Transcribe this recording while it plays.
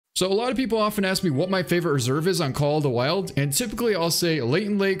So a lot of people often ask me what my favorite reserve is on Call of the Wild, and typically I'll say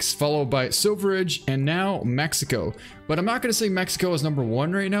Leighton Lakes followed by Silveridge and now Mexico. But I'm not going to say Mexico is number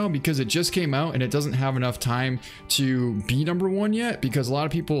 1 right now because it just came out and it doesn't have enough time to be number 1 yet because a lot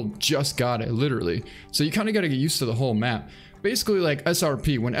of people just got it, literally. So you kind of got to get used to the whole map. Basically like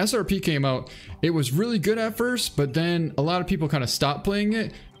SRP. When SRP came out, it was really good at first, but then a lot of people kind of stopped playing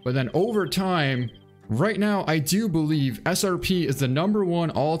it. But then over time, right now, I do believe SRP is the number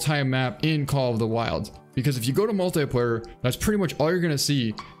 1 all-time map in Call of the Wild. Because if you go to multiplayer, that's pretty much all you're going to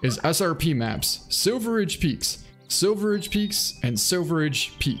see is SRP maps. Silveridge Peaks, and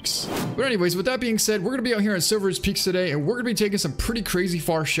Silveridge Peaks. But anyways, with that being said, we're going to be out here on Silveridge Peaks today, and we're going to be taking some pretty crazy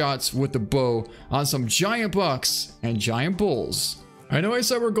far shots with the bow on some giant bucks and giant bulls. I know I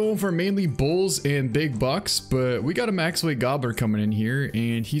said we're going for mainly bulls and big bucks, but we got a max weight gobbler coming in here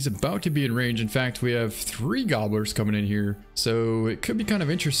and he's about to be in range. In fact, we have 3 gobblers coming in here, so it could be kind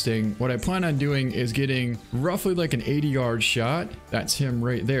of interesting. What I plan on doing is getting roughly like an 80-yard shot. That's him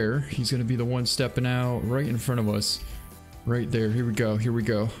right there. He's going to be the one stepping out right in front of us. Right there. Here we go. Here we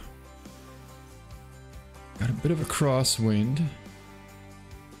go. Got a bit of a crosswind.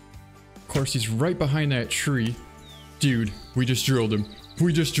 Of course, he's right behind that tree. Dude, we just drilled him.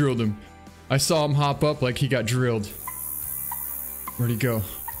 We just drilled him. I saw him hop up like he got drilled. Where'd he go?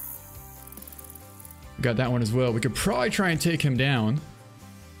 Got that one as well. We could probably try and take him down.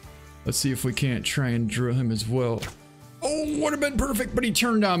 Let's see if we can't try and drill him as well. Oh, would have been perfect, but he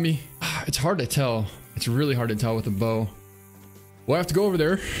turned on me. It's hard to tell. It's really hard to tell with a bow. We'll have to go over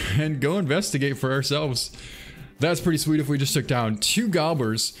there and go investigate for ourselves. That's pretty sweet if we just took down 2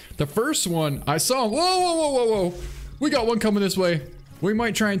 gobblers. The first one, I saw him. Whoa, whoa, whoa, whoa, whoa. We got one coming this way. We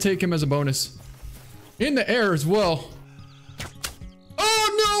might try and take him as a bonus. In the air as well.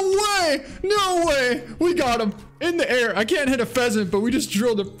 Oh, no way. No way. We got him in the air. I can't hit a pheasant, but we just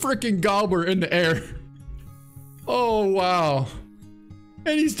drilled a freaking gobbler in the air. Oh, wow.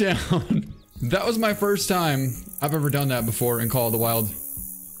 And he's down. That was my first time I've ever done that before in Call of the Wild.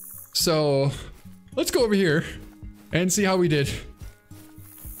 So let's go over here and see how we did.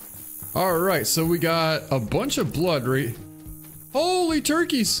 All right, so we got a bunch of blood, right? Holy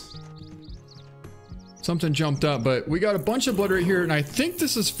turkeys. Something jumped up, but we got a bunch of blood right here, and I think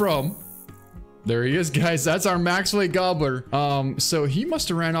this is from... There he is, guys. That's our max weight gobbler. So he must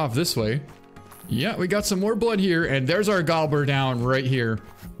have ran off this way. Yeah, we got some more blood here, and there's our gobbler down right here.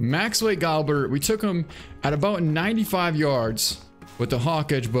 Max weight gobbler. We took him at about 95 yards with the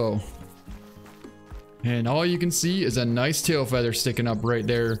hawk edge bow. And all you can see is a nice tail feather sticking up right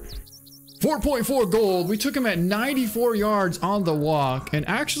there. 4.4 gold. We took him at 94 yards on the walk. And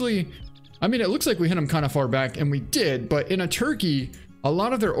actually, I mean, it looks like we hit him kind of far back, and we did. But in a turkey, a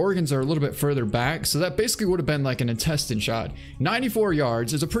lot of their organs are a little bit further back. So that basically would have been like an intestine shot. 94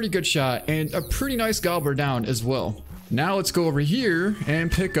 yards is a pretty good shot and a pretty nice gobbler down as well. Now let's go over here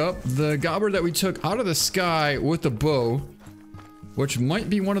and pick up the gobbler that we took out of the sky with the bow, which might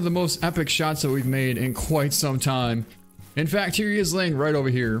be one of the most epic shots that we've made in quite some time. In fact, here he is laying right over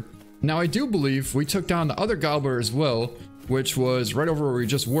here. Now, I do believe we took down the other gobbler as well, which was right over where we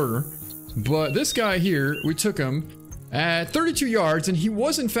just were. But this guy here, we took him at 32 yards, and he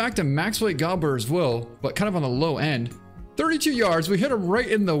was in fact a max weight gobbler as well, but kind of on the low end. 32 yards, we hit him right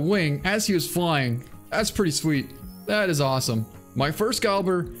in the wing as he was flying. That's pretty sweet. That is awesome. My first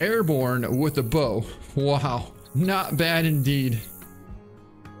gobbler airborne with a bow. Wow, not bad indeed.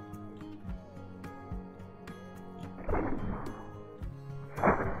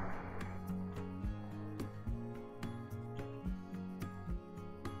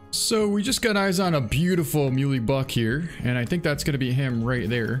 So we just got eyes on a beautiful muley buck here, and I think that's going to be him right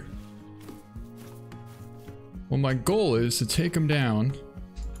there. Well, my goal is to take him down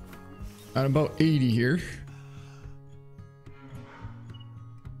at about 80 here.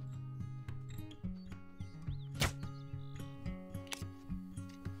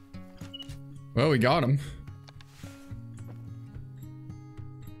 Well, we got him.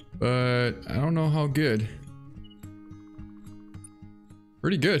 But I don't know how good.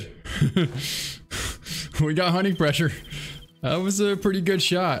 Pretty good. We got hunting pressure. That was a pretty good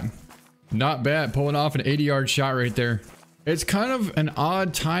shot. Not bad, pulling off an 80-yard shot right there. It's kind of an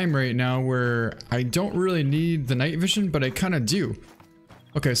odd time right now where I don't really need the night vision, but I kind of do.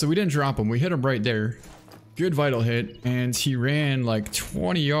 Okay, so we didn't drop him. We hit him right there. Good vital hit, and he ran like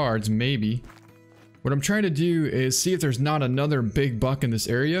 20 yards maybe. What I'm trying to do is see if there's not another big buck in this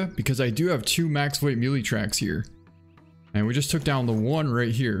area, because I do have 2 max weight muley tracks here. And we just took down the one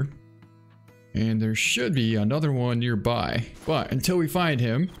right here. And there should be another one nearby. But until we find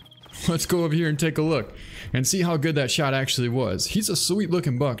him, let's go over here and take a look and see how good that shot actually was. He's a sweet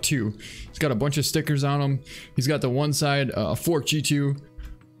looking buck too. He's got a bunch of stickers on him. He's got the one side fork G2.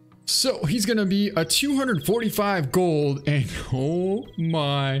 So he's gonna be a 245 gold and oh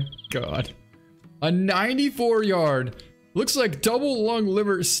my god, a 94 yard, looks like double lung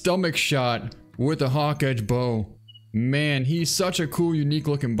liver stomach shot with a hawk edge bow. Man, he's such a cool, unique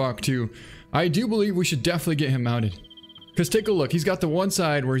looking buck too. I do believe we should definitely get him mounted. Because take a look, he's got the one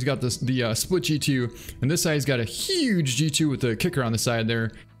side where he's got the split G2, and this side he's got a huge G2 with the kicker on the side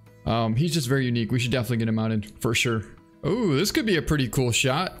there. He's just very unique. We should definitely get him mounted for sure. Oh, this could be a pretty cool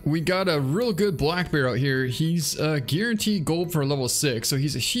shot. We got a real good black bear out here. He's guaranteed gold for level 6, so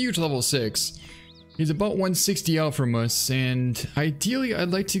he's a huge level 6. He's about 160 out from us, and ideally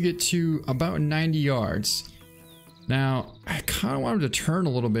I'd like to get to about 90 yards. Now, I kind of want him to turn a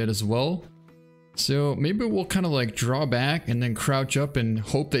little bit as well. So maybe we'll kind of like draw back and then crouch up and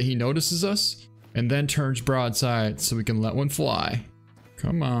hope that he notices us and then turns broadside so we can let one fly.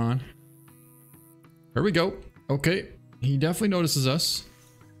 Come on. Here we go. Okay, he definitely notices us.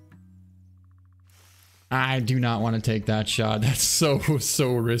 I do not want to take that shot. That's so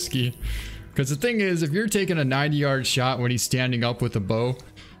risky. Because the thing is, if you're taking a 90-yard shot when he's standing up with a bow,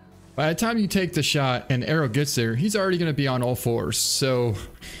 by the time you take the shot and the arrow gets there, he's already going to be on all fours. So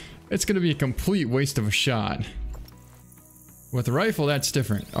it's going to be a complete waste of a shot. With a rifle, that's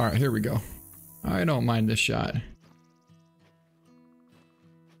different. All right, here we go. I don't mind this shot.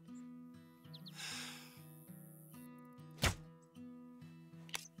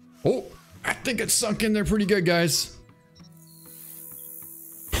 Oh, I think it's sunk in there pretty good, guys.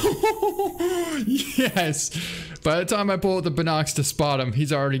 Yes. By the time I pull out the binocs to spot him,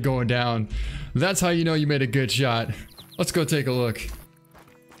 he's already going down. That's how you know you made a good shot. Let's go take a look.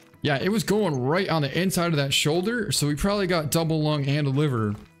 Yeah, it was going right on the inside of that shoulder, so we probably got double lung and a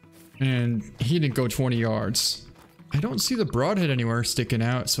liver, and he didn't go 20 yards. I don't see the broadhead anywhere sticking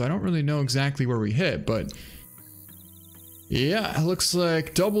out, so I don't really know exactly where we hit, but yeah, it looks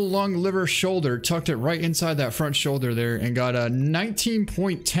like double lung, liver, shoulder, tucked it right inside that front shoulder there, and got a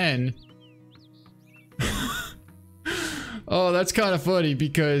 19.10. Oh, that's kind of funny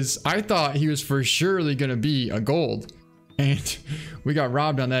because I thought he was for surely gonna be a gold. And we got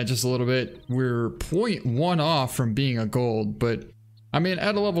robbed on that just a little bit. We're 0.1 off from being a gold, but I mean,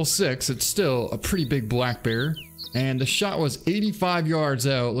 at a level 6, it's still a pretty big black bear. And the shot was 85 yards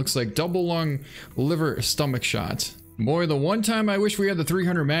out. Looks like double lung, liver, stomach shot. Boy, the one time I wish we had the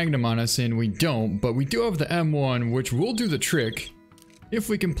 300 Magnum on us, and we don't, but we do have the M1, which will do the trick if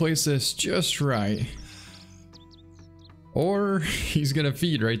we can place this just right. Or he's gonna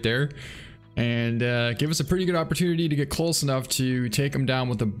feed right there and give us a pretty good opportunity to get close enough to take him down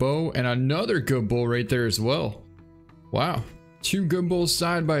with a bow, and another good bull right there as well. Wow, two good bulls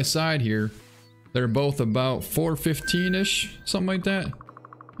side by side here. They're both about 415-ish, something like that.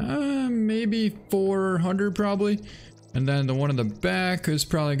 Maybe 400 probably. And then the one in the back is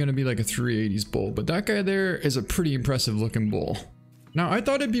probably going to be like a 380s bull, but that guy there is a pretty impressive looking bull. Now, I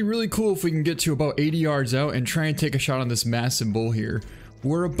thought it'd be really cool if we can get to about 80 yards out and try and take a shot on this massive bull here.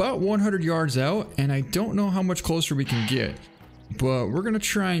 We're about 100 yards out, and I don't know how much closer we can get, but we're going to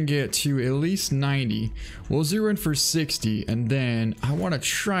try and get to at least 90. We'll zero in for 60, and then I want to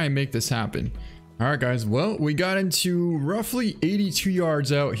try and make this happen. All right, guys. Well, we got into roughly 82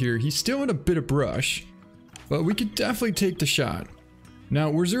 yards out here. He's still in a bit of brush, but we could definitely take the shot. Now,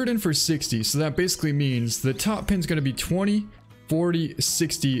 we're zeroed in for 60, so that basically means the top pin's going to be 20, 40,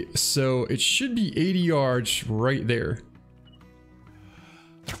 60, so it should be 80 yards right there.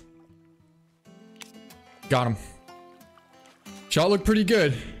 Got him. Shot looked pretty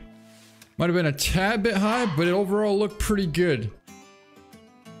good. Might have been a tad bit high, but it overall looked pretty good.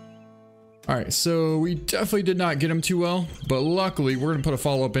 Alright, so we definitely did not get him too well, but luckily we're going to put a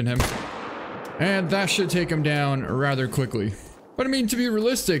follow-up in him. And that should take him down rather quickly. But I mean, to be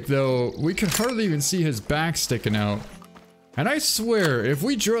realistic though, we could hardly even see his back sticking out. And I swear, if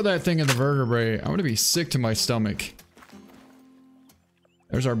we drill that thing in the vertebrae, I'm going to be sick to my stomach.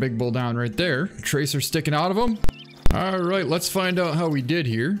 There's our big bull down right there. Tracer sticking out of him. Alright, let's find out how we did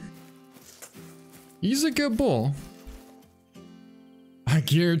here. He's a good bull. I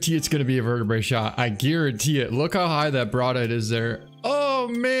guarantee it's going to be a vertebrae shot. I guarantee it. Look how high that broadhead is there. Oh,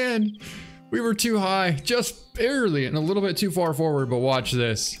 man. We were too high. Just barely and a little bit too far forward, but watch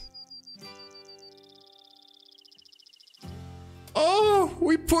this. Oh,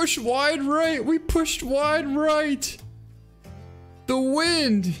 we pushed wide right. We pushed wide right. The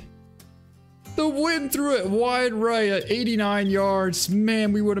wind threw it wide right at 89 yards.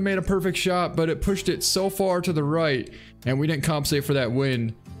 Man, we would have made a perfect shot, but it pushed it so far to the right, and we didn't compensate for that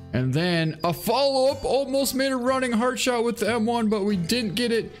wind. And then a follow-up, almost made a running heart shot with the M1, but we didn't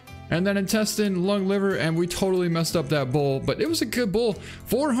get it. And then intestine, lung, liver, and we totally messed up that bull, but it was a good bull.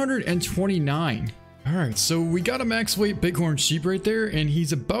 429. All right, so we got a max weight bighorn sheep right there, and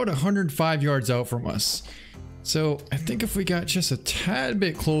he's about 105 yards out from us. So I think if we got just a tad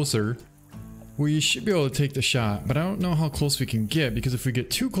bit closer, we should be able to take the shot, but I don't know how close we can get, because if we get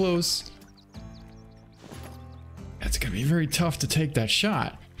too close, that's gonna be very tough to take that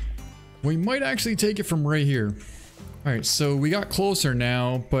shot. We might actually take it from right here. All right, so we got closer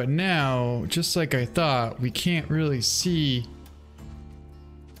now, but now, just like I thought, we can't really see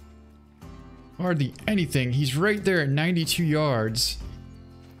hardly anything. He's right there at 92 yards,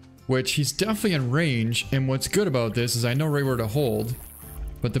 which he's definitely in range. And what's good about this is I know right where to hold.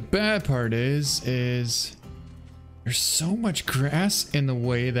 But the bad part is there's so much grass in the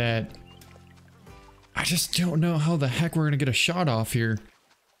way that I just don't know how the heck we're gonna get a shot off here.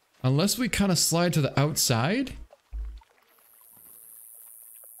 Unless we kind of slide to the outside.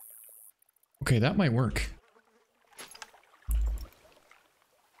 Okay, that might work.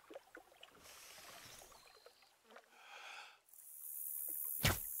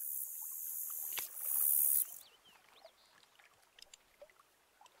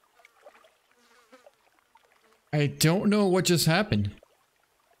 I don't know what just happened.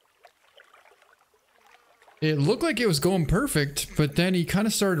 It looked like it was going perfect, but then he kind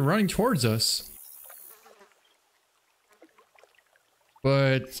of started running towards us.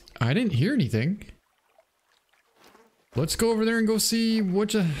 But I didn't hear anything. Let's go over there and go see what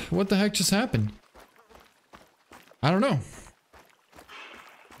the heck just happened. I don't know.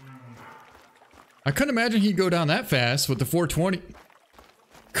 I couldn't imagine he'd go down that fast with the 420.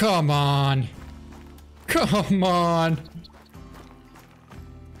 Come on. Come on.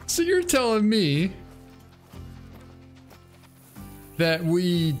 So you're telling me that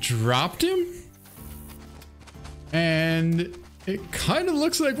we dropped him? And it kind of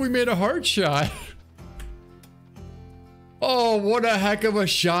looks like we made a hard shot. Oh, what a heck of a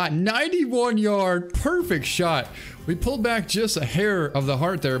shot. 91 yard, perfect shot. We pulled back just a hair of the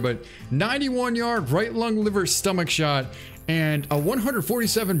heart there, but 91 yard right lung, liver, stomach shot, and a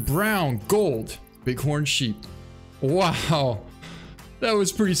 147 brown gold bighorn sheep. Wow. That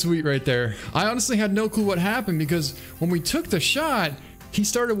was pretty sweet right there. I honestly had no clue what happened because when we took the shot, he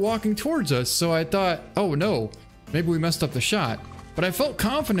started walking towards us. So I thought, oh no, maybe we messed up the shot. But I felt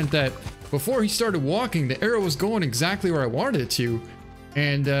confident that before he started walking, the arrow was going exactly where I wanted it to.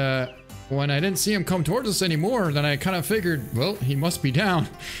 And when I didn't see him come towards us anymore, then I kind of figured, well, he must be down.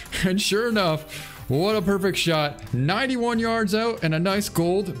 And sure enough, what a perfect shot. 91 yards out and a nice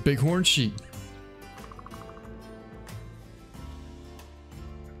gold bighorn sheep.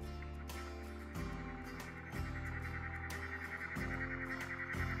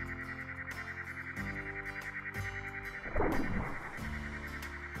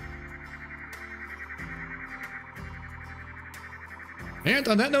 And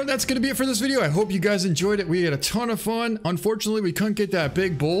on that note, that's going to be it for this video. I hope you guys enjoyed it. We had a ton of fun. Unfortunately, we couldn't get that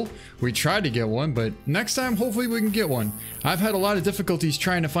big bull. We tried to get one, but next time, hopefully we can get one. I've had a lot of difficulties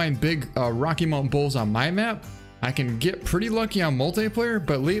trying to find big Rocky Mountain bulls on my map. I can get pretty lucky on multiplayer,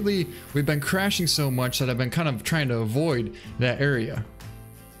 but lately we've been crashing so much that I've been kind of trying to avoid that area.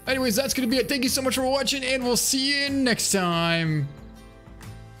 Anyways, that's going to be it. Thank you so much for watching, and we'll see you next time.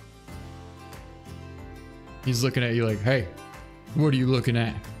 He's looking at you like, hey. What are you looking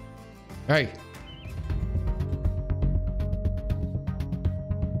at? Hey.